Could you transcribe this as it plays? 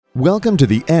Welcome to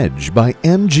The Edge by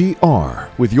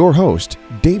MGR with your host,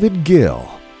 David Gill.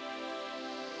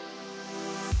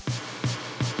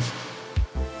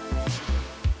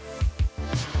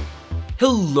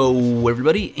 Hello,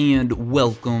 everybody, and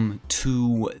welcome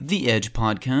to The Edge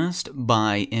podcast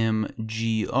by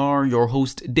MGR. Your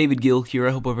host, David Gill here.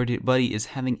 I hope everybody is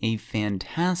having a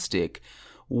fantastic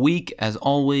week. As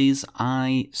always,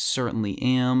 I certainly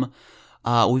am.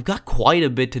 We've got quite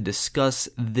a bit to discuss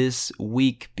this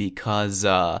week because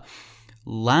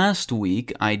last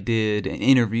week I did an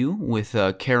interview with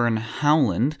Karen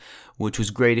Howland, which was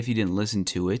great if you didn't listen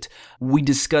to it. We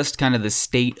discussed kind of the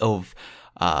state of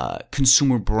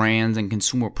consumer brands and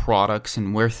consumer products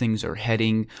and where things are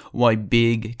heading, why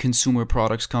big consumer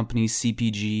products companies,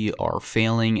 CPG, are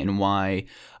failing, and why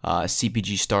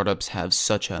CPG startups have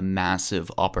such a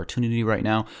massive opportunity right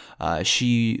now.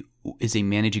 She is a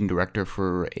managing director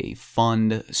for a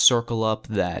fund, Circle Up,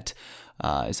 that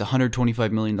is a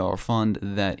 $125 million fund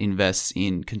that invests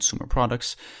in consumer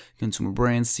products, consumer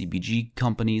brands, CPG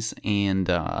companies, and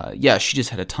she just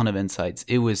had a ton of insights.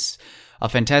 It was a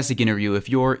fantastic interview. If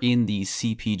you're in the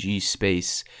CPG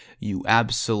space, you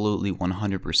absolutely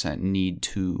 100% need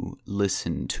to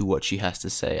listen to what she has to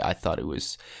say. I thought it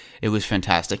was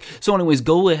fantastic. So anyways,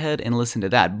 go ahead and listen to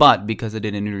that. But because I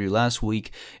did an interview last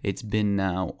week, it's been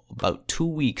now about 2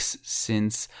 weeks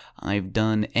since I've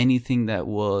done anything that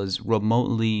was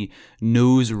remotely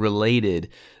news related.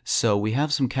 So we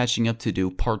have some catching up to do,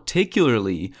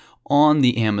 particularly on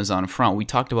the Amazon front. We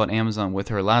talked about Amazon with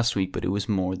her last week, but it was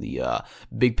more the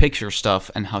big picture stuff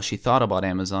and how she thought about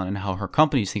Amazon and how her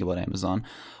companies think about Amazon.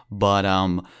 But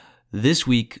this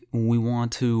week I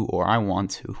want to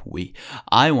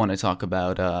talk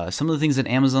about some of the things that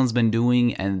Amazon's been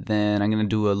doing, and then I'm going to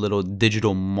do a little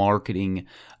digital marketing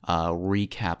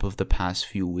recap of the past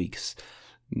few weeks,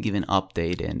 give an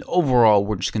update, and overall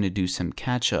we're just going to do some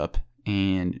catch up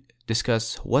and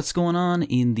discuss what's going on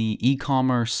in the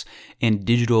e-commerce and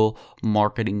digital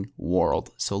marketing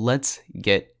world. So let's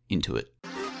get into it.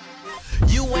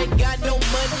 You ain't got no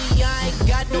money, I ain't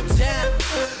got no time.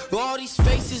 All these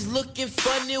faces looking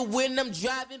funny when I'm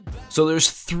driving by. So there's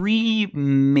three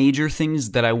major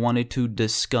things that I wanted to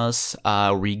discuss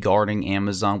regarding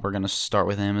Amazon. We're going to start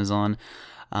with Amazon.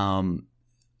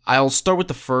 I'll start with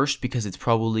the first because it's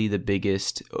probably the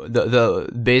biggest.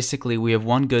 Basically, we have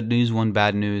one good news, one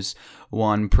bad news,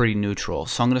 one pretty neutral.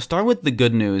 So I'm going to start with the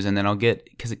good news, and then I'll get,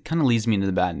 because it kind of leads me into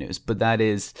the bad news. But that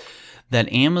is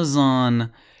that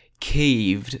Amazon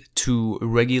caved to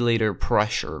regulatory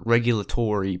pressure,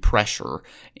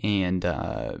 and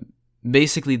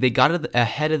basically they got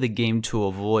ahead of the game to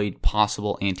avoid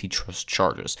possible antitrust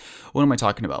charges. What am I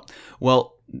talking about?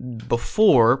 Well,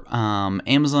 before,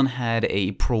 Amazon had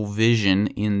a provision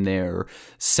in their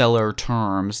seller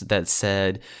terms that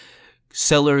said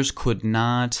sellers could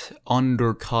not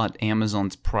undercut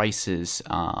Amazon's prices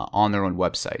on their own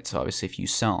website. So obviously, if you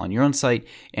sell on your own site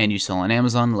and you sell on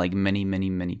Amazon, like many, many,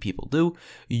 many people do,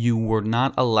 you were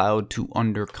not allowed to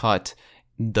undercut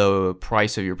the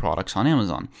price of your products on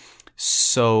Amazon.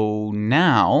 So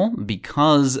now,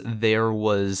 because there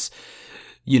was,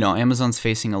 Amazon's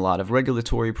facing a lot of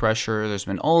regulatory pressure. There's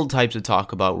been all types of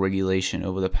talk about regulation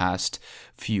over the past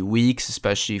few weeks,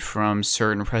 especially from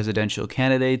certain presidential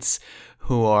candidates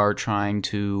who are trying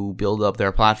to build up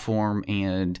their platform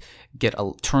and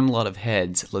turn a lot of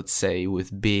heads, let's say,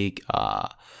 with big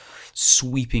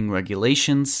sweeping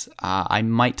regulations. I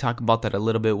might talk about that a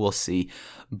little bit, we'll see.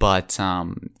 But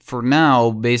for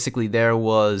now, basically, there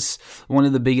was one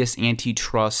of the biggest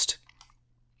antitrust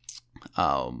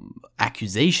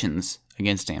accusations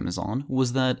against Amazon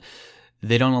was that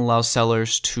they don't allow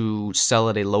sellers to sell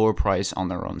at a lower price on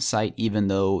their own site, even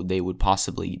though they would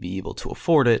possibly be able to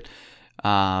afford it,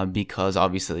 because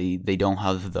obviously they don't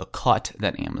have the cut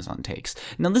that Amazon takes.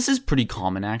 Now, this is pretty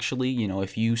common, actually.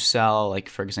 If you sell, like,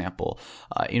 for example,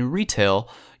 in retail,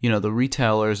 the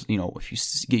retailers, if you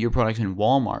get your products in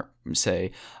Walmart,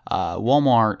 say,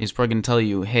 Walmart is probably going to tell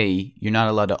you, hey, you're not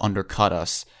allowed to undercut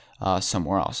us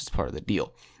somewhere else. It's part of the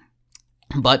deal.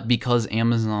 But because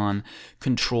Amazon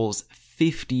controls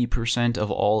 50%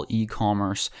 of all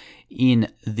e-commerce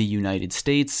in the United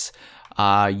States,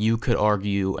 you could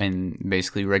argue, and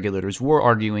basically regulators were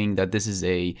arguing, that this is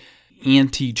a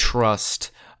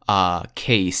antitrust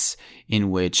case in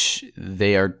which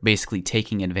they are basically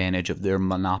taking advantage of their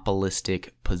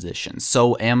monopolistic position.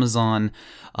 So Amazon,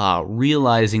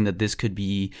 realizing that this could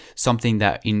be something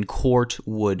that in court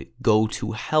would go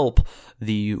to help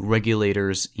the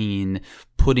regulators in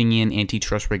putting in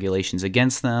antitrust regulations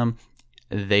against them,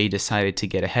 they decided to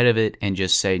get ahead of it and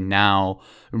just say now,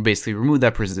 basically remove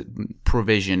that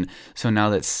provision. So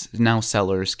now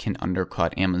sellers can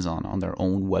undercut Amazon on their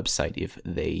own website if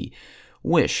they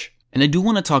wish. And I do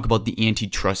want to talk about the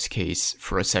antitrust case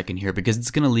for a second here, because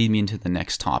it's going to lead me into the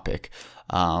next topic.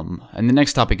 And the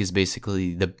next topic is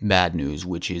basically the bad news,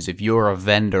 which is if you're a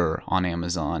vendor on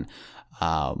Amazon,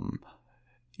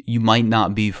 you might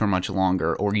not be for much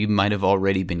longer, or you might have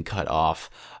already been cut off.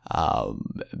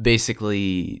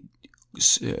 Basically,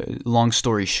 long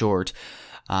story short,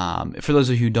 for those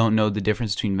of you who don't know the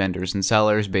difference between vendors and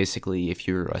sellers, basically if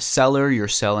you're a seller, you're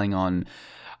selling on,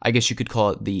 I guess you could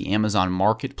call it the Amazon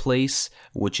Marketplace,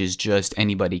 which is just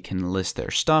anybody can list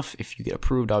their stuff if you get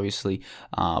approved, obviously.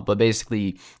 But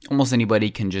basically, almost anybody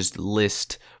can just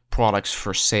list products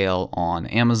for sale on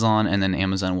Amazon, and then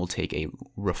Amazon will take a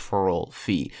referral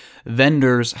fee.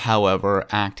 Vendors, however,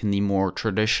 act in the more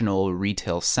traditional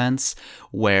retail sense,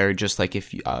 where just like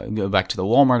if you go back to the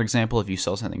Walmart example, if you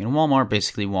sell something in Walmart,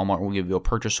 basically Walmart will give you a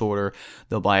purchase order.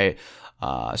 They'll buy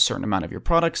a certain amount of your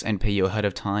products and pay you ahead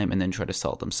of time and then try to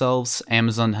sell it themselves.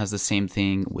 Amazon has the same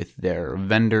thing with their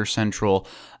Vendor Central.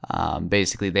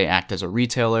 Basically, they act as a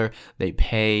retailer. They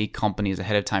pay companies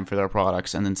ahead of time for their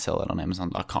products and then sell it on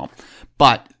Amazon.com.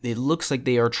 But it looks like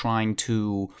they are trying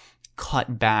to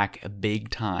cut back big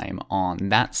time on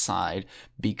that side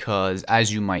because,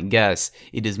 as you might guess,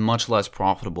 it is much less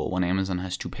profitable when Amazon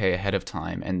has to pay ahead of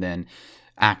time and then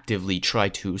actively try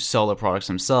to sell the products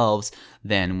themselves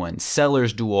than when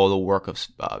sellers do all the work of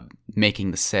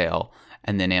making the sale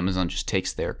and then Amazon just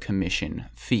takes their commission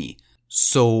fee.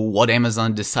 So what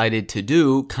Amazon decided to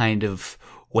do, kind of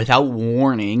without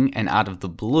warning and out of the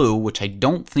blue, which I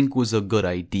don't think was a good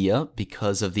idea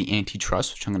because of the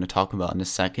antitrust, which I'm going to talk about in a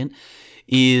second,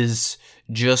 is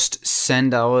just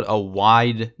send out a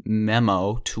wide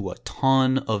memo to a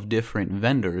ton of different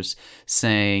vendors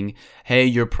saying, hey,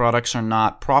 your products are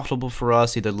not profitable for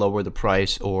us, either lower the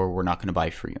price or we're not going to buy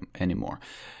for you anymore.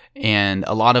 And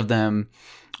a lot of them,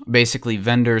 basically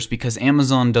vendors, because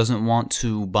Amazon doesn't want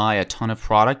to buy a ton of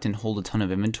product and hold a ton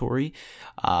of inventory,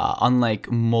 unlike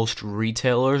most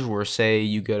retailers where, say,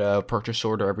 you get a purchase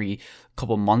order every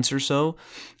couple months or so,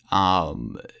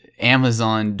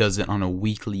 Amazon does it on a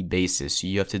weekly basis.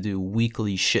 You have to do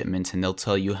weekly shipments and they'll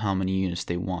tell you how many units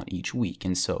they want each week.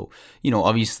 And so,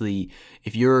 obviously,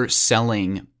 if you're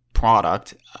selling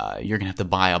product, you're going to have to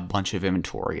buy a bunch of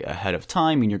inventory ahead of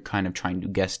time and you're kind of trying to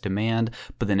guess demand.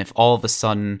 But then if all of a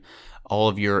sudden all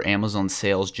of your Amazon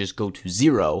sales just go to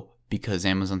zero because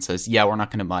Amazon says, yeah, we're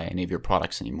not going to buy any of your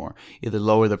products anymore, either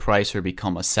lower the price or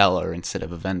become a seller instead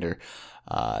of a vendor,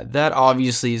 that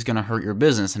obviously is going to hurt your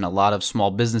business. And a lot of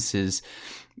small businesses,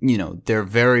 they're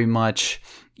very much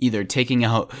either taking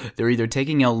out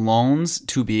loans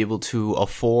to be able to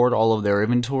afford all of their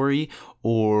inventory,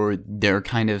 or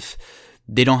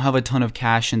they don't have a ton of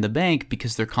cash in the bank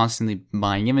because they're constantly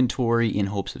buying inventory in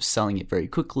hopes of selling it very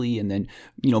quickly and then,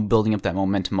 building up that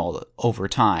momentum all over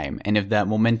time. And if that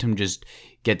momentum just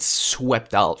gets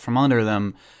swept out from under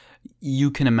them,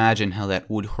 you can imagine how that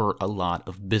would hurt a lot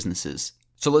of businesses.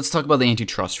 So let's talk about the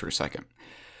antitrust for a second.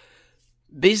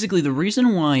 Basically, the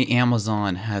reason why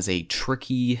Amazon has a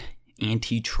tricky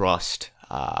antitrust,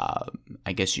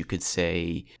 I guess you could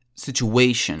say,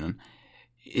 situation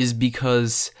is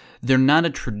because they're not a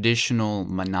traditional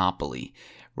monopoly,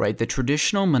 right? The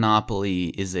traditional monopoly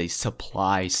is a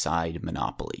supply-side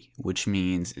monopoly, which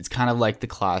means it's kind of like the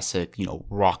classic,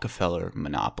 Rockefeller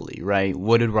monopoly, right?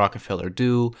 What did Rockefeller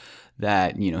do?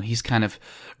 That,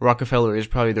 Rockefeller is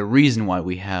probably the reason why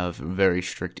we have very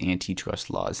strict antitrust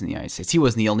laws in the United States. He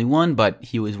wasn't the only one, but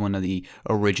he was one of the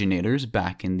originators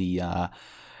back in the,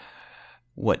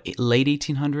 late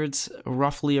 1800s,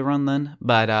 roughly around then.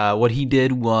 But what he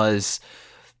did was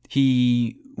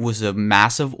he was a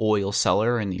massive oil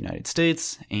seller in the United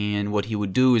States, and what he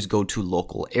would do is go to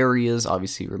local areas.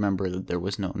 Obviously, remember that there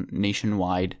was no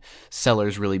nationwide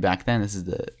sellers really back then. This is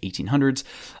the 1800s.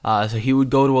 So he would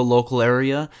go to a local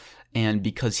area, and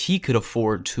because he could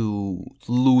afford to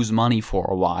lose money for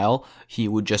a while, he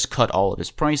would just cut all of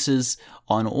his prices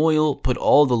on oil, put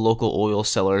all the local oil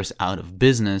sellers out of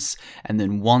business, and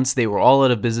then once they were all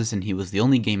out of business and he was the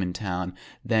only game in town,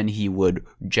 then he would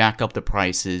jack up the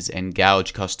prices and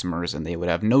gouge customers, and they would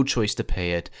have no choice to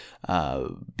pay it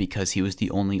because he was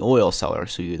the only oil seller.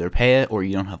 So you either pay it or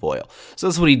you don't have oil. So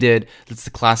that's what he did. That's the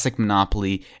classic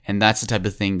monopoly, and that's the type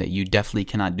of thing that you definitely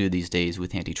cannot do these days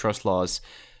with antitrust laws,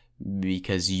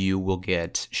 because you will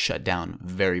get shut down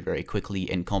very, very quickly,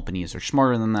 and companies are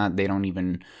smarter than that. They don't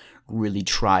even really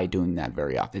try doing that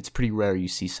very often. It's pretty rare you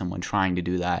see someone trying to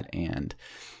do that, and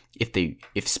if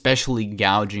especially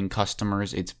gouging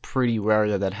customers, it's pretty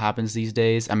rare that happens these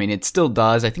days. I mean, it still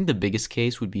does. I think the biggest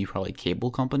case would be probably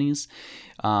cable companies.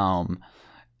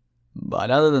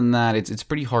 But other than that, it's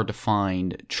pretty hard to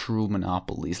find true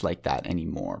monopolies like that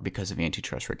anymore because of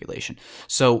antitrust regulation.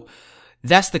 So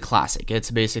that's the classic.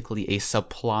 It's basically a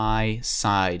supply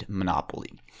side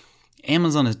monopoly.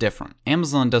 Amazon is different.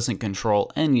 Amazon doesn't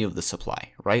control any of the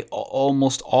supply, right?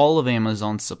 Almost all of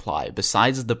Amazon's supply,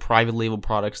 besides the private label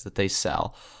products that they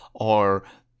sell, are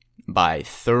by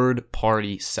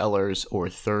third-party sellers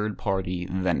or third-party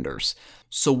vendors.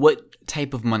 So what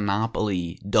type of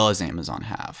monopoly does Amazon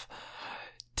have?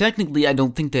 Technically, I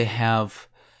don't think they have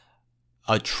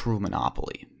a true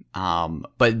monopoly.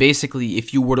 But basically,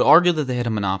 if you were to argue that they had a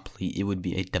monopoly, it would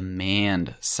be a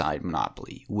demand-side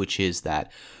monopoly, which is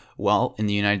that, well, in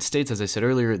the United States, as I said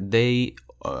earlier,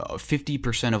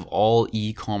 50% of all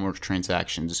e-commerce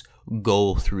transactions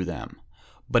go through them.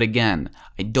 But again,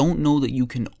 I don't know that you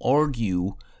can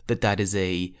argue that that is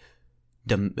a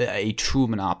true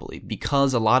monopoly,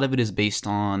 because a lot of it is based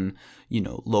on,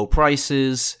 low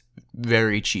prices,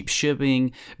 very cheap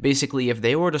shipping. Basically, if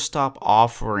they were to start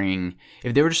raising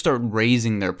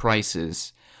their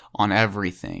prices on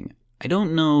everything, I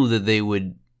don't know that they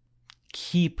would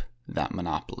keep that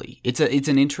monopoly. It's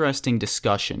an interesting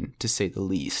discussion, to say the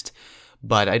least,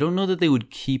 but I don't know that they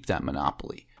would keep that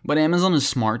monopoly. But Amazon is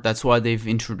smart. That's why they've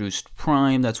introduced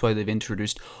Prime. That's why they've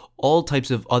introduced all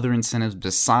types of other incentives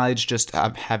besides just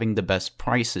having the best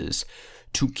prices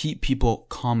to keep people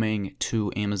coming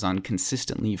to Amazon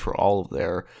consistently for all of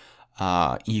their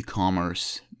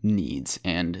e-commerce needs.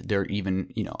 And they're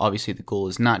even, obviously the goal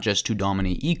is not just to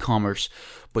dominate e-commerce,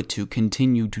 but to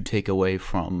continue to take away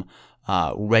from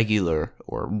regular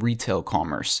or retail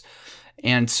commerce.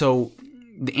 And so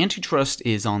the antitrust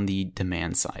is on the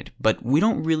demand side, but we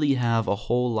don't really have a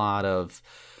whole lot of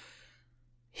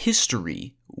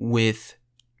history with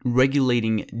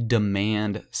regulating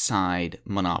demand side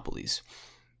monopolies.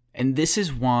 And this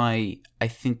is why I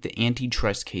think the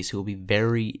antitrust case will be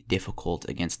very difficult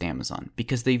against Amazon,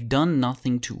 because they've done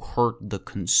nothing to hurt the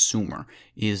consumer,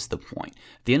 is the point.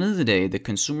 At the end of the day, the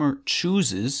consumer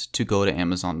chooses to go to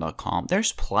Amazon.com.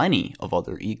 There's plenty of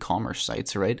other e-commerce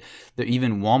sites, right?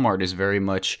 Even Walmart is very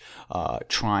much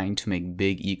trying to make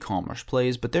big e-commerce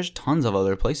plays, but there's tons of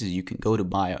other places you can go to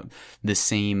buy the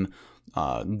same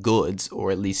goods,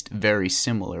 or at least very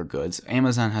similar goods.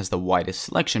 Amazon has the widest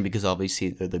selection because obviously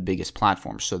they're the biggest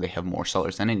platform, so they have more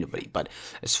sellers than anybody. But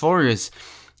as far as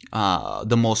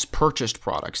the most purchased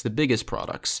products, the biggest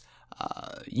products,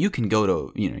 you can go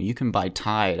to, you can buy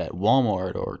Tide at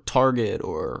Walmart or Target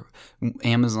or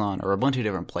Amazon or a bunch of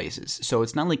different places. So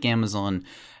it's not like Amazon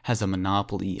has a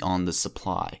monopoly on the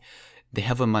supply. They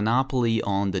have a monopoly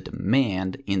on the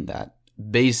demand, in that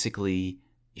basically,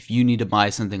 if you need to buy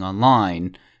something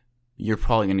online, you're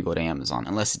probably going to go to Amazon,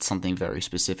 unless it's something very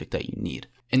specific that you need.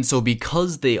 And so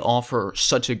because they offer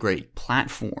such a great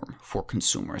platform for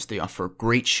consumers, they offer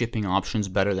great shipping options,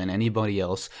 better than anybody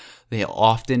else, they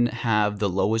often have the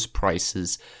lowest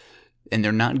prices, and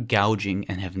they're not gouging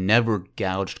and have never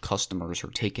gouged customers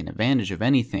or taken advantage of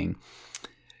anything,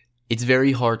 it's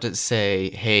very hard to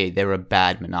say, hey, they're a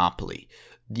bad monopoly.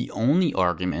 The only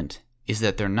argument is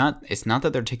that it's not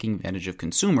that they're taking advantage of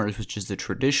consumers, which is the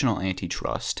traditional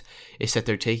antitrust. It's that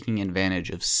they're taking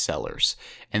advantage of sellers.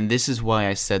 And this is why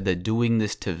I said that doing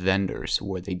this to vendors,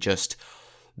 where they just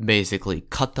basically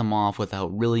cut them off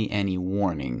without really any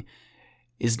warning,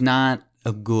 is not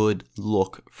a good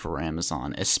look for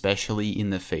Amazon, especially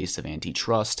in the face of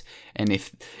antitrust. And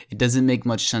if it doesn't make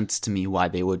much sense to me why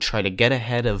they would try to get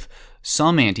ahead of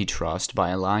some antitrust by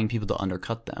allowing people to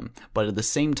undercut them, but at the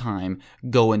same time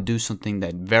go and do something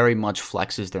that very much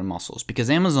flexes their muscles, because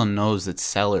Amazon knows that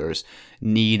sellers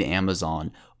need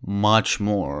Amazon much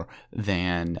more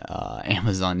than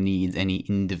Amazon needs any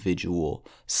individual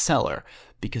seller,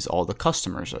 because all the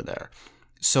customers are there.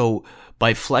 So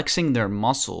by flexing their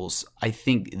muscles, I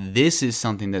think this is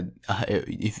something that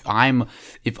if I'm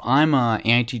an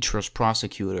antitrust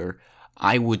prosecutor,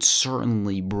 I would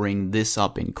certainly bring this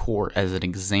up in court as an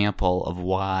example of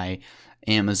why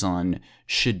Amazon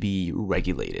should be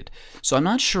regulated. So I'm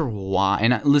not sure why.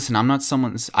 And listen,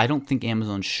 I don't think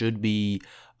Amazon should be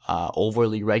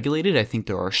overly regulated. I think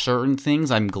there are certain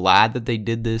things. I'm glad that they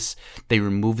did this. They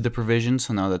removed the provision,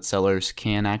 so now that sellers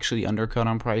can actually undercut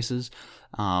on prices.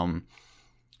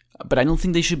 But I don't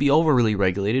think they should be overly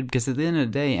regulated, because at the end of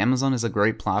the day, Amazon is a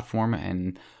great platform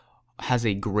and has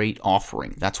a great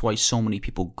offering. That's why so many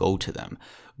people go to them.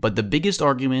 But the biggest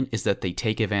argument is that they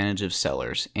take advantage of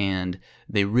sellers, and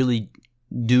they really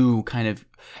do kind of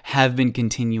have been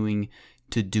continuing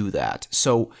to do that.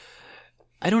 So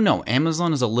I don't know.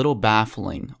 Amazon is a little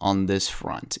baffling on this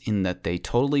front in that they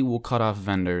totally will cut off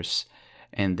vendors,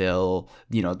 and they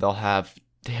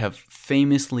have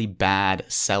famously bad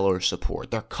seller support.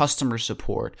 Their customer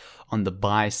support on the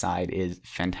buy side is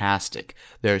fantastic.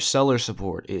 Their seller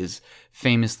support is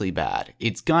famously bad.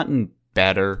 It's gotten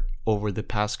better over the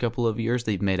past couple of years.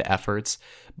 They've made efforts,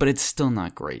 but it's still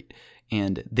not great.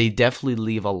 And they definitely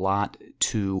leave a lot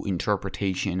to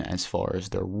interpretation as far as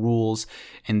their rules,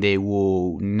 and they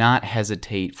will not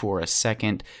hesitate for a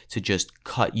second to just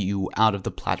cut you out of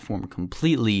the platform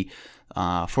completely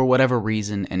for whatever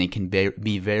reason, and it can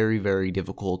be very, very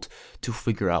difficult to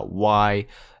figure out why.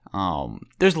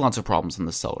 There's lots of problems on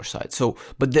the seller side.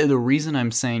 But the reason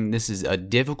I'm saying this is a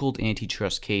difficult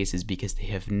antitrust case is because they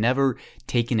have never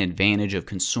taken advantage of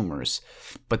consumers,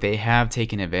 but they have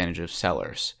taken advantage of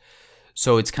sellers.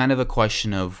 So it's kind of a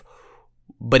question of,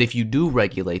 but if you do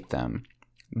regulate them,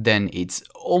 then it's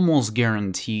almost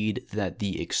guaranteed that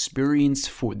the experience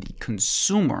for the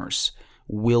consumers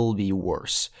will be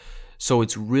worse. So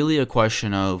it's really a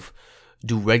question of,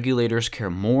 do regulators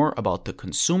care more about the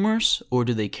consumers, or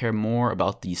do they care more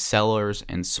about the sellers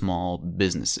and small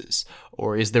businesses?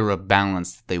 Or is there a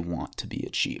balance that they want to be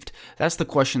achieved? That's the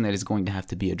question that is going to have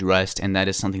to be addressed, and that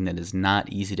is something that is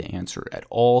not easy to answer at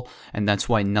all, and that's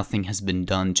why nothing has been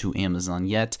done to Amazon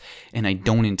yet, and I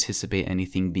don't anticipate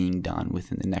anything being done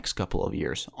within the next couple of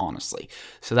years, honestly.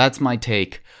 So that's my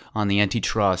take on the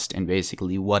antitrust and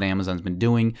basically what Amazon's been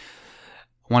doing.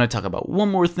 I want to talk about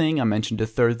one more thing. I mentioned a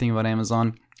third thing about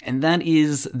Amazon, and that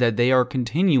is that they are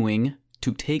continuing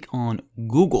to take on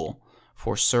Google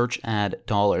for search ad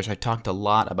dollars. I talked a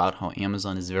lot about how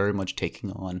Amazon is very much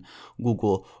taking on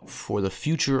Google for the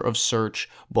future of search,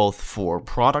 both for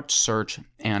product search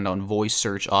and on voice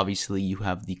search. Obviously, you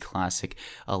have the classic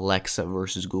Alexa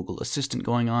versus Google Assistant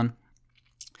going on.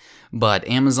 But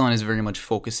Amazon is very much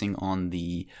focusing on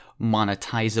the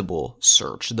monetizable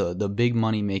search, the big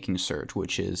money making search,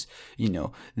 which is,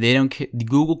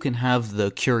 Google can have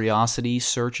the curiosity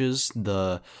searches,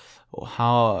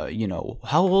 how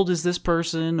old is this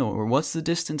person, or what's the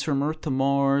distance from Earth to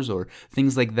Mars, or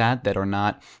things like that are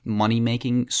not money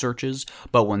making searches.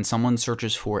 But when someone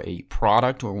searches for a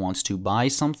product or wants to buy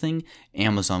something,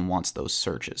 Amazon wants those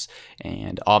searches,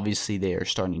 and obviously they are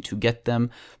starting to get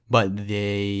them. But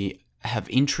they have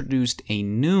introduced a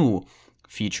new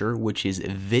feature, which is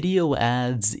video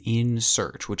ads in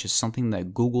search, which is something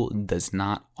that Google does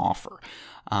not offer.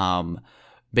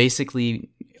 Basically,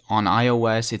 on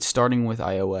iOS, it's starting with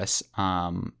iOS,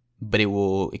 but it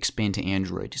will expand to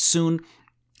Android soon.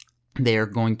 They are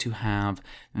going to have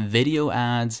video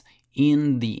ads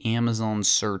in the Amazon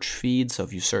search feed. So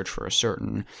if you search for a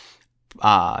certain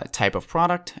type of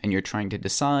product and you're trying to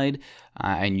decide,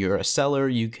 and you're a seller,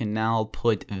 you can now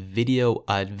put a video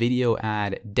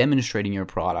ad demonstrating your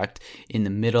product in the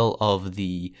middle of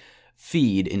the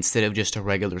feed instead of just a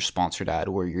regular sponsored ad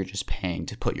where you're just paying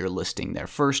to put your listing there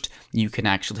first. You can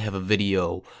actually have a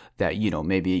video that,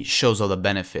 maybe shows all the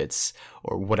benefits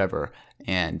or whatever,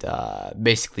 and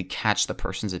basically catch the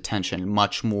person's attention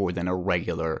much more than a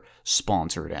regular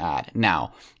sponsored ad.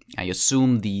 Now, I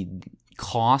assume the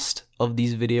cost of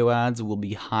these video ads will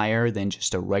be higher than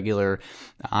just a regular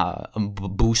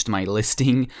boost my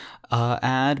listing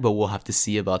ad, but we'll have to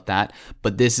see about that.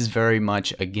 But this is very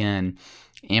much, again,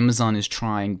 Amazon is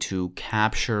trying to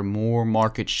capture more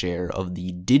market share of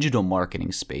the digital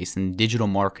marketing space and digital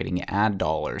marketing ad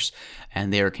dollars,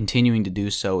 and they are continuing to do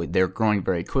so. They're growing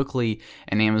very quickly,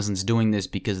 and Amazon's doing this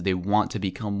because they want to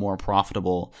become more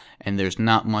profitable, and there's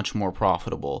not much more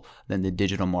profitable than the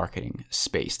digital marketing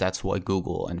space. That's why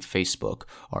Google and Facebook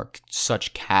are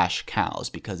such cash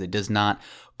cows, because it does not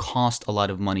cost a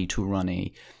lot of money to run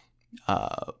a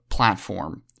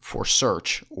platform for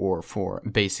search or for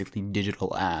basically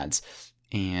digital ads,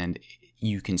 and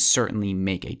you can certainly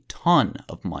make a ton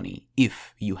of money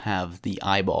if you have the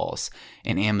eyeballs,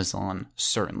 and Amazon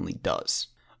certainly does.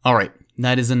 All right,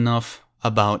 that is enough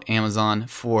about Amazon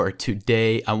for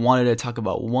today. I wanted to talk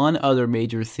about one other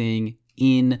major thing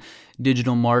in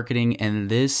digital marketing, and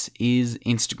this is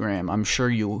Instagram. I'm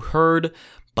sure you heard,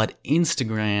 but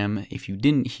Instagram, if you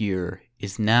didn't hear,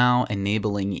 is now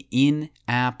enabling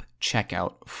in-app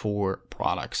checkout for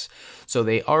products. So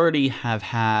they already have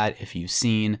had, if you've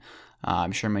seen,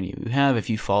 I'm sure many of you have, if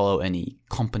you follow any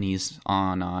companies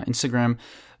on Instagram,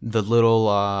 the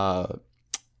little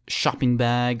shopping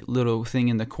bag little thing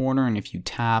in the corner, and if you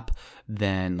tap,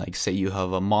 then like say you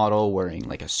have a model wearing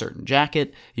like a certain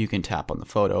jacket, you can tap on the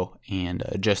photo, and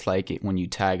just like it, when you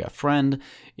tag a friend,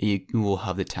 you will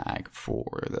have the tag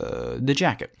for the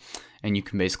jacket, and you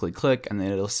can basically click, and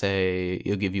then it'll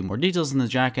give you more details on the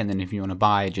jacket, and then if you want to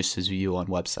buy, it just says view on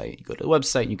website. You go to the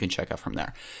website, and you can check out from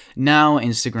there. Now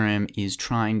Instagram is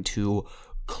trying to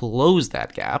close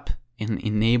that gap and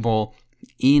enable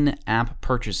in-app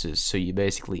purchases. So you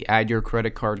basically add your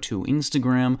credit card to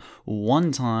Instagram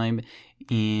one time,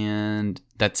 and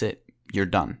that's it. You're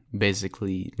done.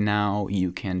 Basically, now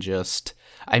you can just...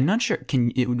 I'm not sure.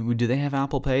 Do they have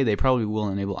Apple Pay? They probably will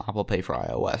enable Apple Pay for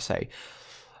iOS.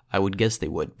 I would guess they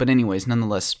would. But anyways,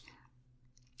 nonetheless,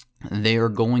 they are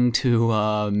going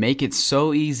to make it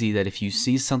so easy that if you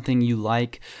see something you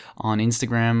like on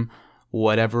Instagram,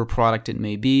 whatever product it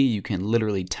may be, you can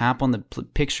literally tap on the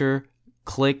picture,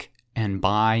 click, and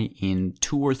buy. In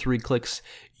 2 or 3 clicks,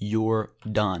 you're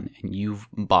done and you've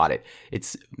bought it.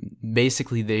 It's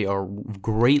basically, they are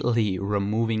greatly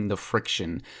removing the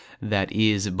friction that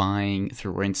is buying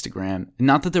through Instagram.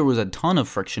 Not that there was a ton of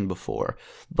friction before,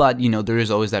 but there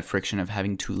is always that friction of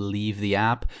having to leave the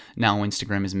app. Now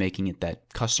Instagram is making it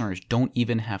that customers don't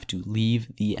even have to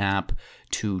leave the app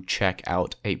to check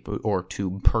out or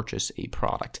to purchase a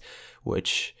product,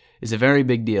 which is a very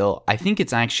big deal. I think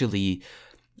it's actually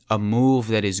a move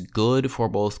that is good for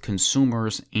both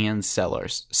consumers and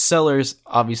sellers. Sellers,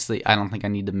 obviously, I don't think I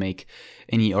need to make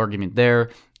any argument there.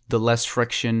 The less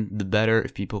friction, the better.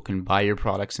 If people can buy your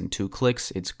products in 2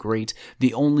 clicks, it's great.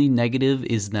 The only negative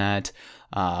is that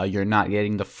you're not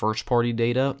getting the first-party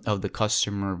data of the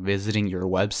customer visiting your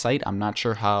website. I'm not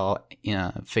sure how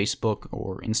Facebook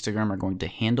or Instagram are going to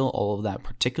handle all of that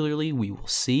particularly. We will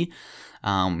see.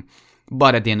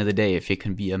 But at the end of the day, if it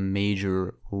can be a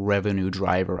major revenue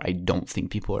driver, I don't think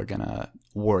people are going to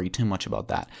worry too much about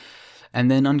that.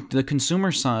 And then on the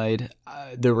consumer side,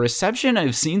 the reception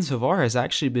I've seen so far has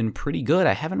actually been pretty good.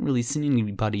 I haven't really seen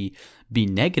anybody be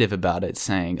negative about it,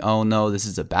 saying, oh no, this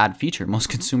is a bad feature. Most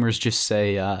consumers just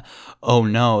say, oh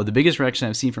no. The biggest reaction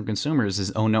I've seen from consumers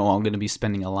is, oh no, I'm going to be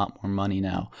spending a lot more money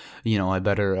now. I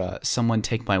better, someone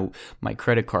take my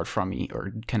credit card from me,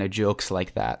 or kind of jokes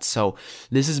like that. So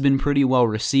this has been pretty well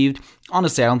received.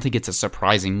 Honestly, I don't think it's a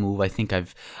surprising move. I think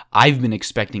I've been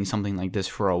expecting something like this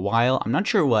for a while. I'm not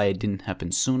sure why it didn't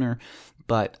happen sooner,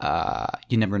 but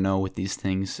you never know with these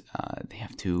things.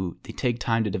 They take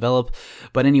time to develop.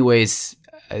 But anyways,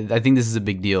 I think this is a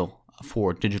big deal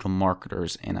for digital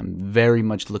marketers, and I'm very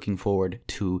much looking forward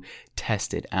to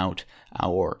test it out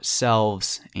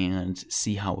ourselves and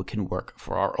see how it can work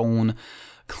for our own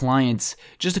clients.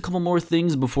 Just a couple more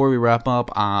things before we wrap up.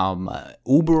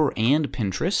 Uber and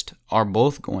Pinterest are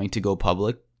both going to go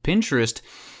public. Pinterest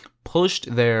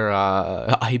pushed their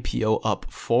IPO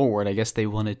up forward. I guess they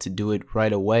wanted to do it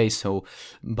right away. So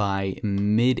by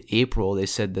mid-April, they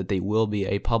said that they will be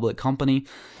a public company.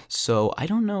 So I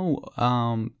don't know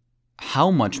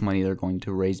how much money they're going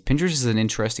to raise. Pinterest is an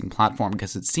interesting platform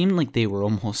because it seemed like they were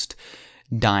almost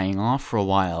dying off for a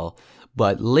while.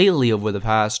 But lately, over the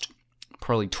past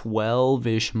probably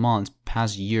 12-ish months,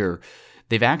 past year,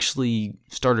 they've actually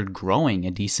started growing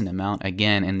a decent amount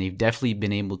again, and they've definitely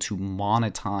been able to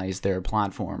monetize their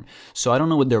platform. So I don't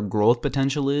know what their growth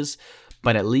potential is,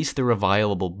 but at least they're a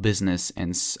viable business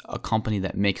and a company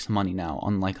that makes money now,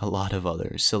 unlike a lot of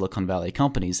other Silicon Valley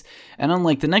companies. And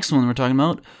unlike the next one we're talking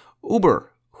about,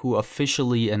 Uber, who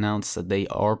officially announced that they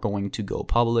are going to go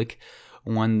public.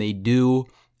 When they do,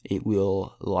 it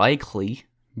will likely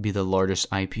be the largest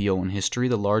IPO in history.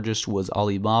 The largest was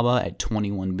Alibaba at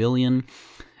 $21 billion.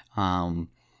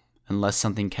 Unless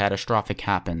something catastrophic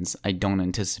happens, I don't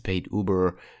anticipate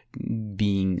Uber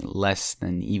being less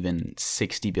than even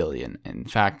 $60 billion. In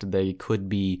fact, they could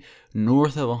be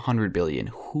north of $100 billion.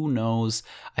 Who knows?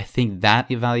 I think that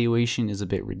evaluation is a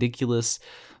bit ridiculous,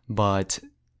 but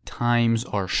times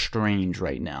are strange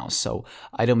right now, so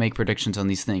I don't make predictions on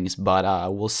these things, but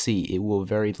we'll see. It will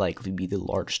very likely be the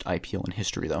largest IPO in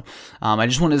history, though. I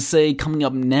just wanted to say, coming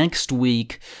up next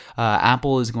week,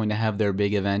 Apple is going to have their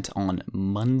big event on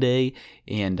Monday,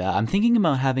 and I'm thinking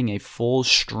about having a full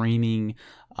streaming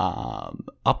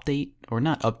update, or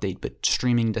not update, but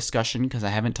streaming discussion, because I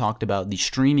haven't talked about the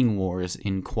streaming wars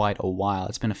in quite a while.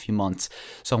 It's been a few months,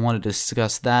 so I wanted to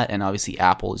discuss that. And obviously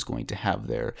Apple is going to have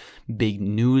their big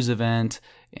news event,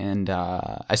 and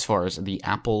as far as the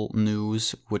Apple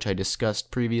News, which I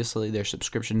discussed previously, their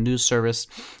subscription news service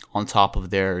on top of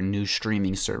their new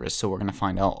streaming service. So we're going to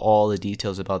find out all the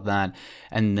details about that.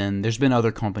 And then there's been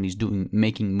other companies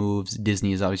making moves.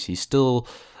 Disney is obviously still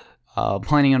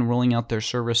planning on rolling out their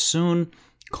service soon.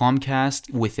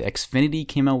 Comcast with Xfinity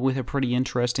came out with a pretty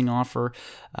interesting offer.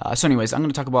 So anyways, I'm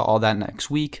going to talk about all that next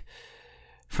week.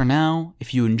 For now,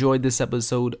 if you enjoyed this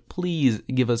episode, please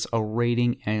give us a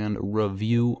rating and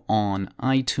review on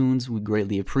iTunes. We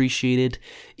greatly appreciate it.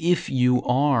 If you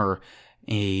are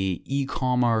a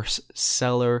e-commerce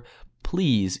seller,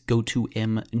 please go to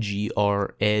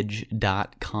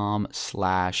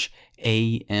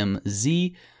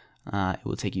mgredge.com/AMZ. It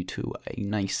will take you to a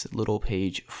nice little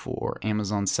page for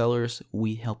Amazon sellers.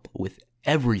 We help with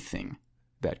everything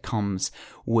that comes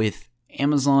with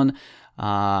Amazon.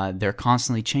 They're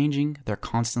constantly changing, they're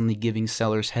constantly giving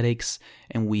sellers headaches,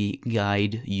 and we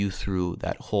guide you through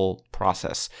that whole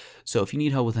process. So if you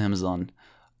need help with Amazon,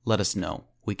 let us know.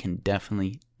 We can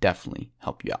definitely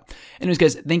help you out. Anyways,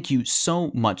 guys, thank you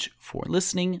so much for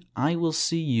listening. I will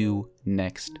see you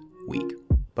next week.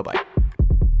 Bye-bye.